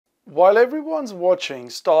While everyone's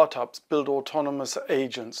watching startups build autonomous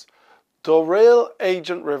agents, the real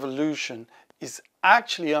agent revolution is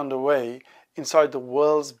actually underway inside the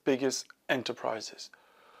world's biggest enterprises.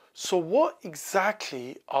 So what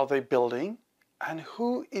exactly are they building, and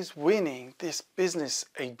who is winning this business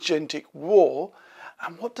agentic war,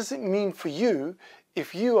 and what does it mean for you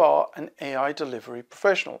if you are an AI delivery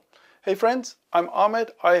professional? Hey friends, I'm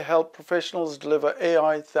Ahmed. I help professionals deliver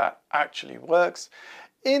AI that actually works.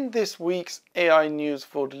 In this week's AI News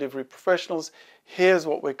for Delivery Professionals, here's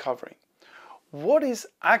what we're covering. What is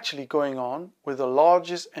actually going on with the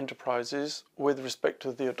largest enterprises with respect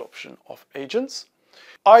to the adoption of agents?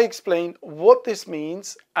 I explain what this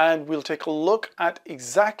means, and we'll take a look at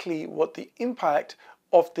exactly what the impact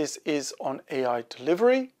of this is on AI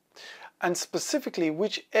delivery, and specifically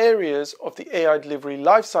which areas of the AI delivery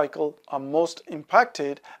lifecycle are most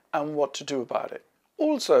impacted and what to do about it.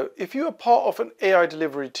 Also, if you are part of an AI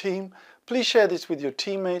delivery team, please share this with your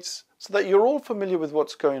teammates so that you're all familiar with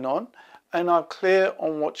what's going on and are clear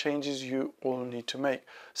on what changes you all need to make.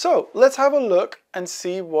 So let's have a look and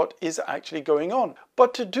see what is actually going on.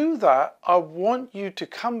 But to do that, I want you to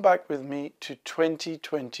come back with me to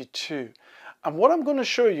 2022. And what I'm going to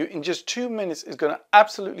show you in just 2 minutes is going to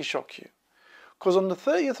absolutely shock you. Because on the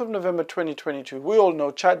 30th of November 2022, we all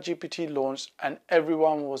know ChatGPT launched and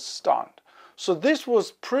everyone was stunned. So this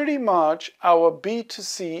was pretty much our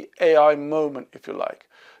B2C AI moment, if you like.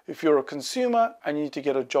 If you're a consumer and you need to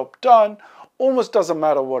get a job done, almost doesn't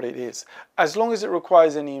matter what it is. As long as it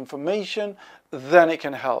requires any information, then it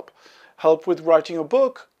can help. Help with writing a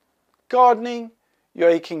book, gardening, your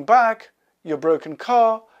aching back, your broken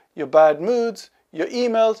car, your bad moods, your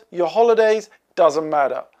emails, your holidays, doesn't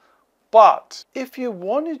matter. But if you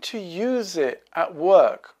wanted to use it at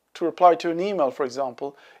work to reply to an email, for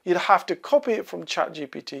example, you'd have to copy it from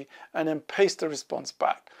ChatGPT and then paste the response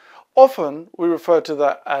back. Often we refer to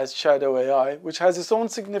that as shadow AI, which has its own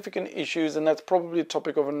significant issues, and that's probably a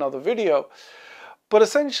topic of another video. But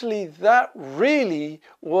essentially that really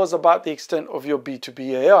was about the extent of your B2B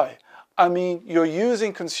AI. I mean, you're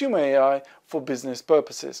using consumer AI for business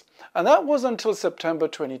purposes. And that was until September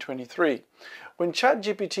 2023, when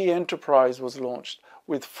ChatGPT Enterprise was launched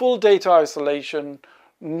with full data isolation,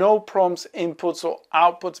 no prompts, inputs or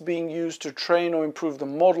outputs being used to train or improve the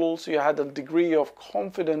model, so you had a degree of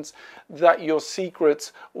confidence that your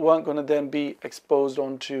secrets weren't going to then be exposed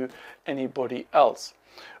onto anybody else.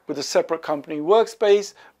 With a separate company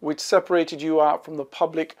workspace, which separated you out from the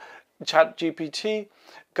public ChatGPT,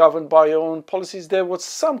 governed by your own policies, there was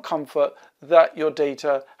some comfort that your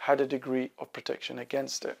data had a degree of protection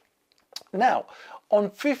against it. Now, on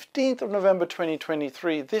 15th of November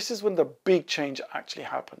 2023, this is when the big change actually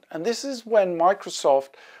happened. And this is when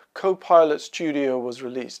Microsoft Copilot Studio was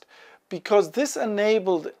released, because this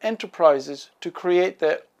enabled enterprises to create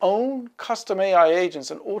their own custom AI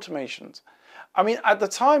agents and automations. I mean, at the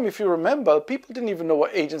time, if you remember, people didn't even know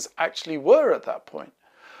what agents actually were at that point.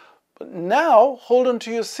 But now, hold on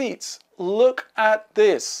to your seats. Look at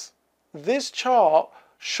this. This chart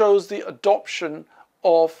shows the adoption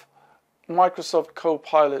of Microsoft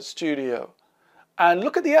Copilot Studio. And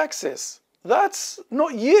look at the axis. That's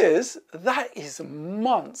not years, that is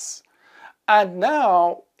months. And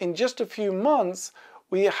now, in just a few months,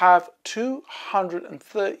 we have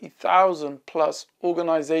 230,000 plus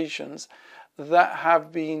organizations that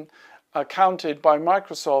have been counted by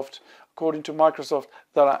Microsoft, according to Microsoft,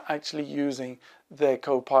 that are actually using their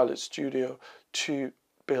Copilot Studio to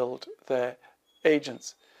build their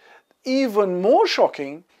agents. Even more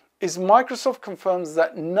shocking is Microsoft confirms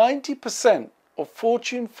that 90% of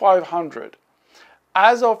Fortune 500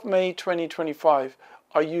 as of May 2025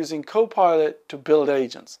 are using Copilot to build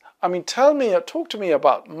agents. I mean, talk to me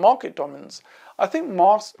about market dominance. I think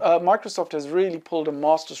Microsoft has really pulled a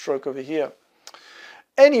masterstroke over here.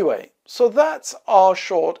 Anyway, so that's our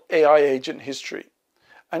short AI agent history.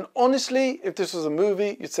 And honestly, if this was a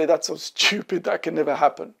movie, you'd say that's so stupid, that can never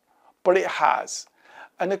happen. But it has.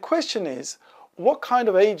 And the question is, what kind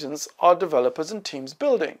of agents are developers and teams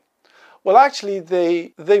building? Well, actually,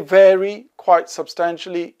 they vary quite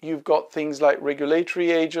substantially. You've got things like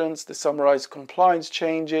regulatory agents, they summarize compliance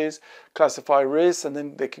changes, classify risks, and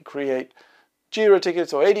then they can create JIRA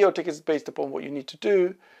tickets or ADO tickets based upon what you need to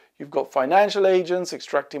do. You've got financial agents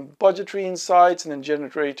extracting budgetary insights and then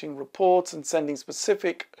generating reports and sending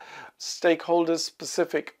specific stakeholders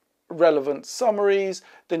specific relevant summaries.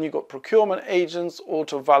 Then you've got procurement agents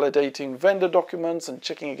auto-validating vendor documents and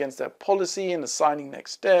checking against their policy and assigning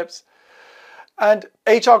next steps. And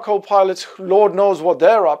HR co-pilots, Lord knows what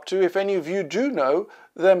they're up to. If any of you do know,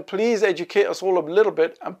 then please educate us all a little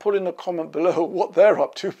bit and put in a comment below what they're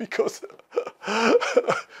up to, because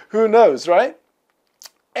who knows, right?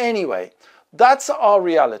 Anyway, that's our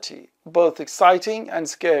reality, both exciting and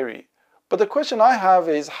scary. But the question I have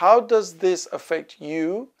is, how does this affect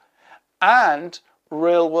you and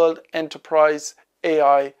real-world enterprise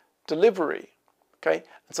AI delivery? Okay,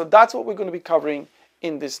 and so that's what we're going to be covering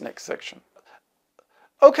in this next section.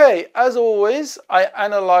 Okay, as always, I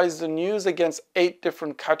analyze the news against 8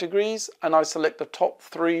 different categories, and I select the top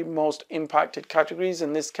 3 most impacted categories.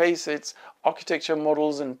 In this case, it's architecture,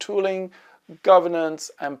 models and tooling,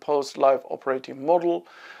 governance, and post-live operating model.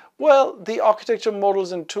 Well, the architecture,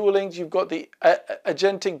 models and toolings, you've got the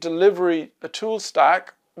agentic delivery tool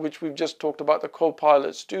stack, which we've just talked about, the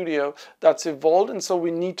Copilot Studio, that's evolved. And so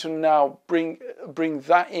we need to now bring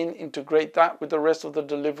that in, integrate that with the rest of the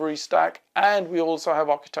delivery stack. And we also have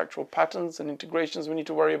architectural patterns and integrations we need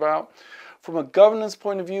to worry about. From a governance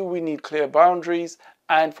point of view, we need clear boundaries.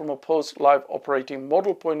 And from a post-live operating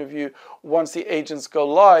model point of view, once the agents go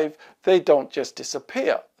live, they don't just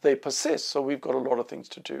disappear, they persist. So we've got a lot of things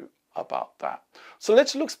to do about that. So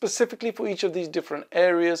let's look specifically for each of these different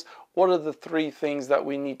areas. What are the 3 things that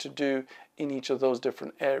we need to do in each of those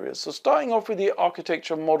different areas? So starting off with the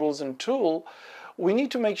architecture, models and tool, we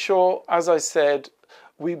need to make sure, as I said,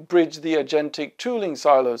 we bridge the agentic tooling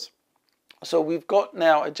silos. So we've got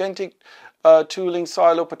now agentic tooling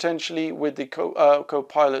silo potentially with the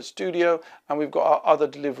Copilot Studio, and we've got our other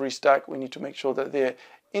delivery stack. We need to make sure that they're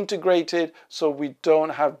integrated so we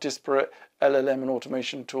don't have disparate LLM and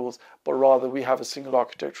automation tools, but rather we have a single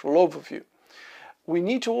architectural overview. We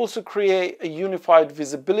need to also create a unified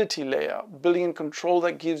visibility layer, building in control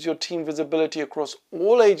that gives your team visibility across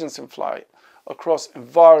all agents in flight, across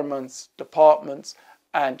environments, departments,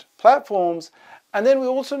 and platforms. And then we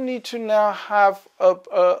also need to now have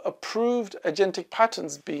approved agentic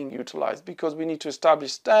patterns being utilized, because we need to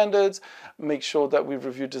establish standards, make sure that we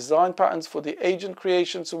review design patterns for the agent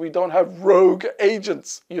creation, so we don't have rogue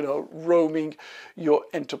agents, roaming your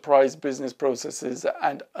enterprise business processes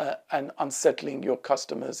and unsettling your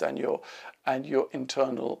customers and your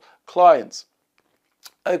internal clients.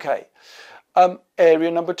 Okay.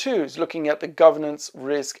 Area number 2 is looking at the governance,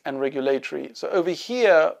 risk and regulatory. So over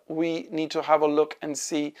here, we need to have a look and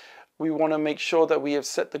see, we want to make sure that we have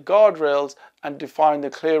set the guardrails and define the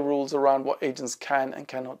clear rules around what agents can and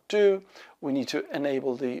cannot do. We need to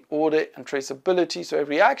enable the audit and traceability, so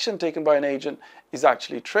every action taken by an agent is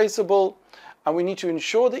actually traceable. And we need to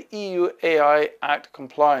ensure the EU AI Act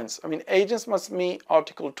compliance. I mean, agents must meet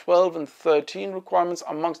Article 12 and 13 requirements,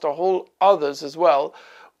 amongst a whole others as well,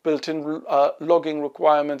 built-in logging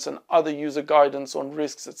requirements and other user guidance on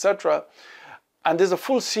risks, etc. And there's a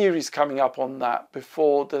full series coming up on that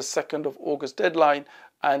before the 2nd of August deadline,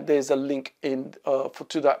 and there's a link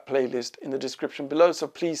to that playlist in the description below. So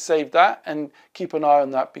please save that and keep an eye on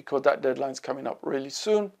that, because that deadline's coming up really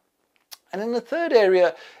soon. And then the 3rd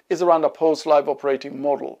area is around a post-live operating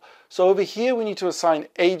model. So over here, we need to assign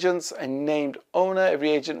agents a named owner.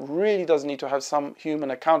 Every agent really does need to have some human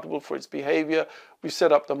accountable for its behavior. We've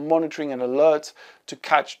set up the monitoring and alerts to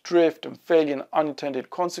catch drift and failure and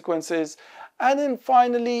unintended consequences. And then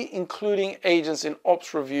finally, including agents in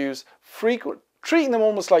ops reviews, treating them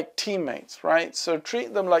almost like teammates, right? So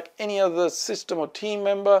treat them like any other system or team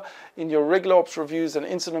member in your regular ops reviews and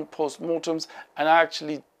incident post-mortems, and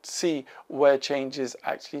actually see where changes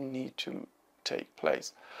actually need to take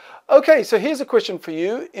place. Okay, so here's a question for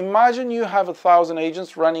you. Imagine you have 1,000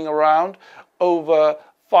 agents running around over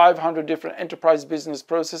 500 different enterprise business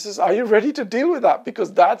processes. Are you ready to deal with that?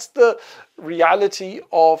 Because that's the reality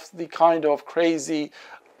of the kind of crazy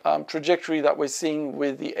trajectory that we're seeing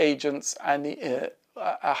with the agents and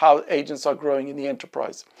how agents are growing in the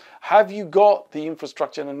enterprise. Have you got the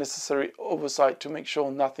infrastructure and the necessary oversight to make sure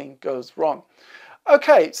nothing goes wrong?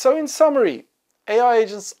 Okay, so in summary, AI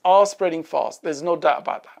agents are spreading fast. There's no doubt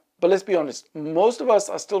about that. But let's be honest, most of us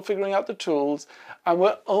are still figuring out the tools, and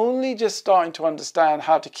we're only just starting to understand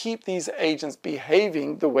how to keep these agents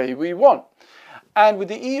behaving the way we want. And with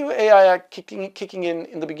the EU AI Act kicking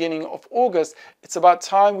in the beginning of August, it's about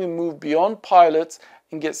time we move beyond pilots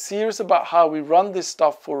and get serious about how we run this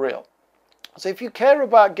stuff for real. So if you care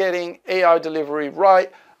about getting AI delivery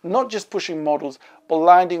right, not just pushing models, but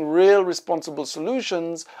landing real responsible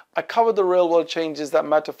solutions, I cover the real world changes that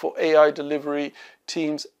matter for AI delivery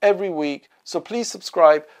teams every week. So please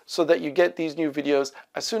subscribe so that you get these new videos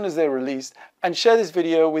as soon as they're released, and share this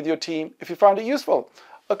video with your team if you found it useful.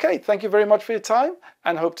 Okay, thank you very much for your time,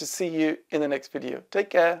 and hope to see you in the next video. Take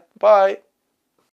care. Bye.